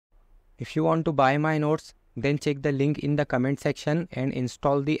If you want to buy my notes, then check the link in the comment section and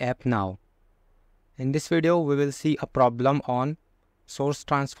install the app now. In this video, we will see a problem on source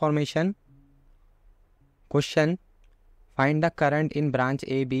transformation. Question: find the current in branch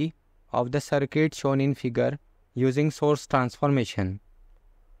AB of the circuit shown in figure using source transformation.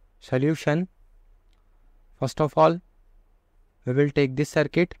 Solution: first of all, we will take this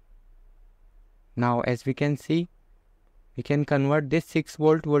circuit. Now, as we can see, we can convert this 6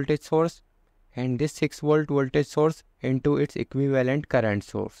 volt voltage source and this 6 volt voltage source into its equivalent current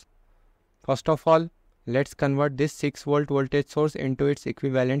source. First of all, let's convert this 6 volt voltage source into its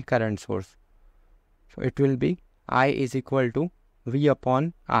equivalent current source. So it will be I is equal to V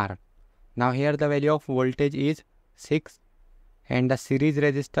upon R. Now here the value of voltage is 6 and the series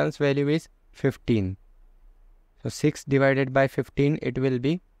resistance value is 15. So 6 divided by 15, it will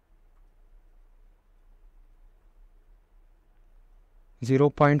be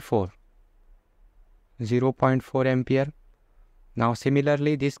 0.4 ampere. Now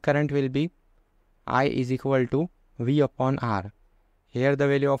similarly, this current will be I is equal to V upon R. Here the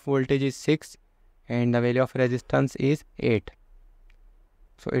value of voltage is 6 and the value of resistance is 8.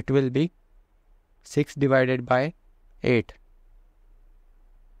 So it will be 6 divided by 8.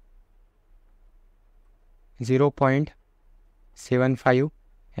 0.75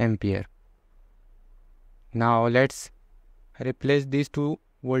 ampere. Now let's replace these two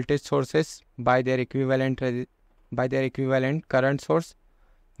voltage sources by their equivalent current source.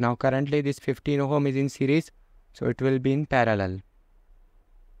 Now currently this 15 ohm is in series, so it will be in parallel.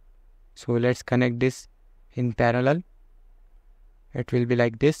 So let's connect this in parallel. It will be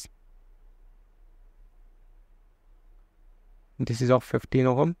like this. This is of 15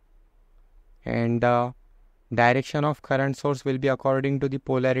 ohm and the direction of current source will be according to the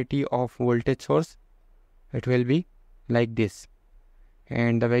polarity of voltage source. It will be like this,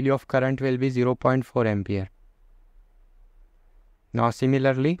 and the value of current will be 0.4 ampere. Now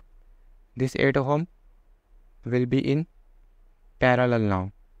similarly, this 8 ohm will be in parallel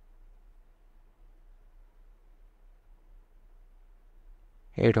now.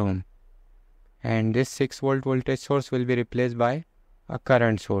 8 ohm, and this 6 volt voltage source will be replaced by a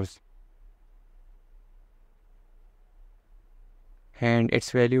current source, and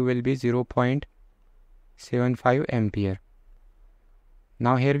its value will be 0.75 ampere.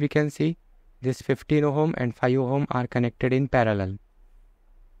 Now here we can see this 15 ohm and 5 ohm are connected in parallel.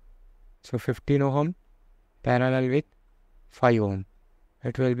 So 15 ohm parallel with 5 ohm.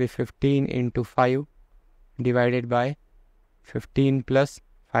 It will be 15 into 5 divided by 15 plus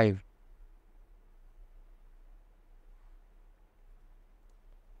 5.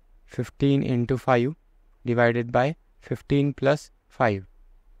 15 into 5 divided by 15 plus 5.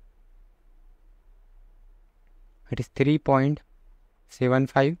 It is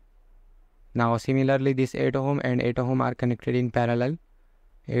 3.75. Now similarly, this 8 ohm and 8 ohm are connected in parallel.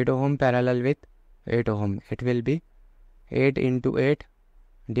 8 ohm parallel with 8 ohm. It will be 8 into 8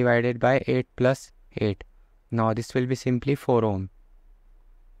 divided by 8 plus 8. Now this will be simply 4 ohm.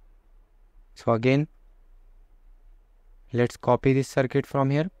 So again, let's copy this circuit from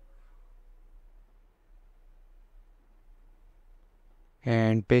here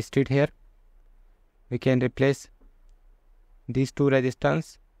and paste it here. We can replace these two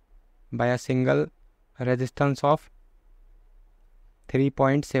resistance by a single resistance of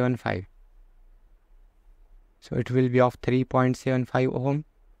 3.75. So it will be of 3.75 ohm,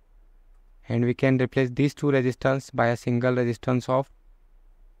 and we can replace these two resistance by a single resistance of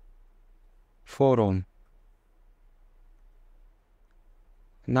 4 ohm.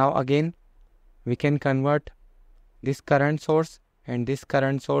 Now again, we can convert this current source and this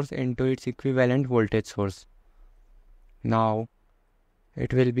current source into its equivalent voltage source. Now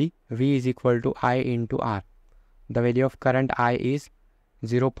it will be V is equal to I into R. The value of current I is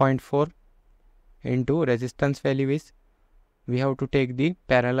 0.4 into resistance value is, we have to take the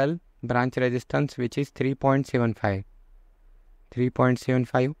parallel branch resistance, which is 3.75.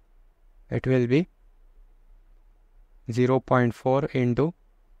 3.75, it will be 0.4 into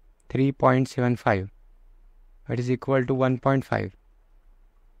 3.75. It is equal to 1.5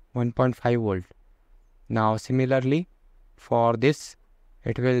 volt. Now similarly, for this,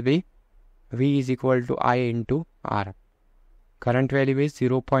 it will be V is equal to I into R. Current value is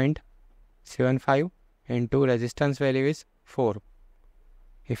 0.75 into resistance value is 4.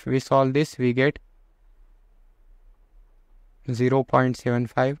 If we solve this, we get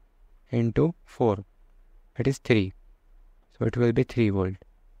 0.75 into 4. It is 3. So it will be 3 volt.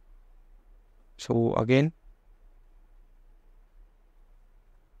 So again,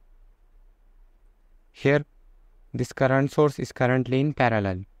 here this current source is currently in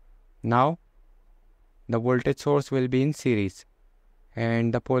parallel. Now the voltage source will be in series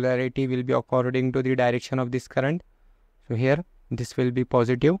and the polarity will be according to the direction of this current. So here this will be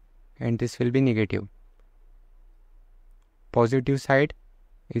positive and this will be negative. Positive side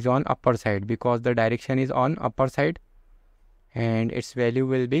is on upper side because the direction is on upper side, and its value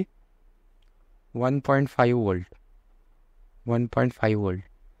will be 1.5 volt. 1.5 volt.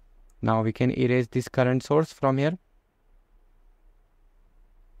 Now we can erase this current source from here.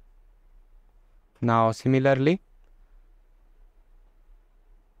 Now similarly,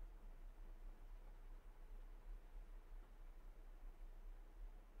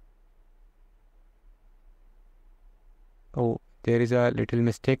 there is a little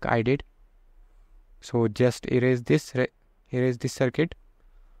mistake I did. So just erase this circuit.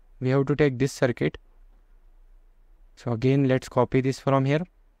 We have to take this circuit. So again, let's copy this from here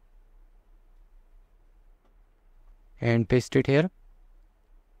and paste it here.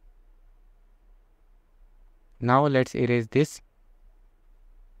 Now let's erase this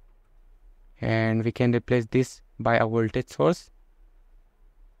and we can replace this by a voltage source.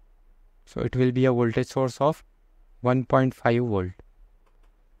 So it will be a voltage source of 1.5 volt.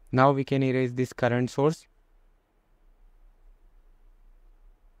 Now we can erase this current source.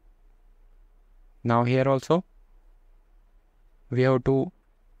 Now here also we have to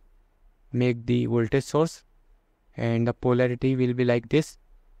make the voltage source, and the polarity will be like this: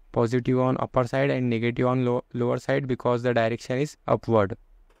 positive on upper side and negative on lower side because the direction is upward,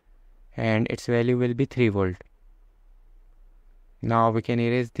 and its value will be 3 volt. Now we can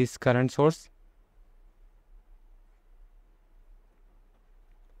erase this current source.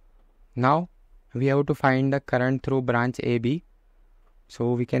 Now we have to find the current through branch AB.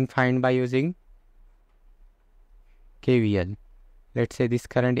 So we can find by using KVL. Let's say this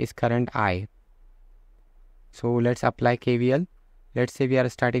current is current I. So let's apply KVL. Let's say we are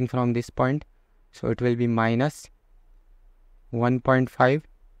starting from this point. So it will be minus 1.5,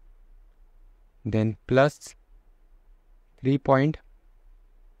 then plus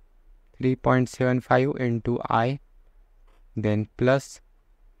 3.75 into I, then plus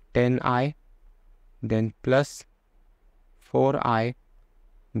 10I, then plus 4I,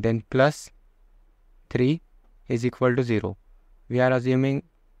 then plus 3 is equal to 0. We are assuming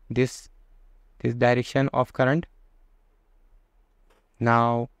this direction of current.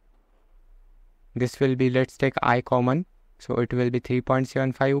 Now this will be, let's take I common. So it will be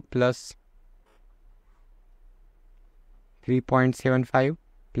 3.75 plus 3.75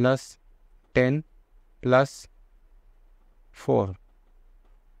 plus 10 plus 4.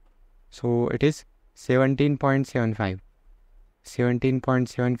 So it is 17.75.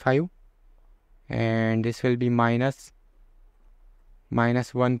 17.75, and this will be minus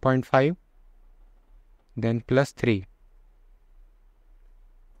 1.5, then plus 3.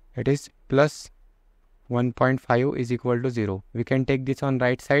 It is plus 1.5 is equal to 0. We can take this on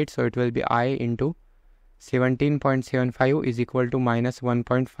right side, so it will be I into 17.75 is equal to minus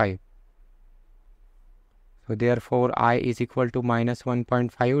 1.5. So therefore I is equal to minus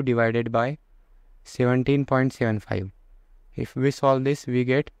 1.5 divided by 17.75. If we solve this, we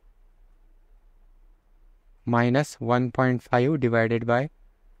get minus 1.5 divided by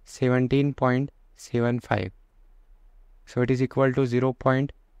 17.75. So it is equal to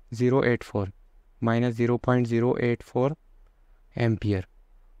 0.084, minus 0.084 ampere.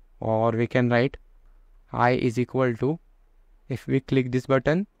 Or we can write I is equal to, if we click this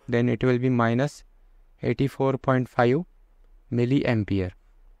button, then it will be minus 84.5 milliampere.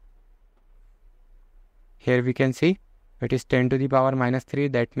 Here we can see it is 10 to the power minus 3.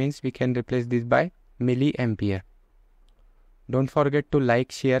 That means we can replace this by milliampere. Don't forget to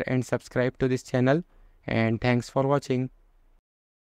like, share and subscribe to this channel, and thanks for watching.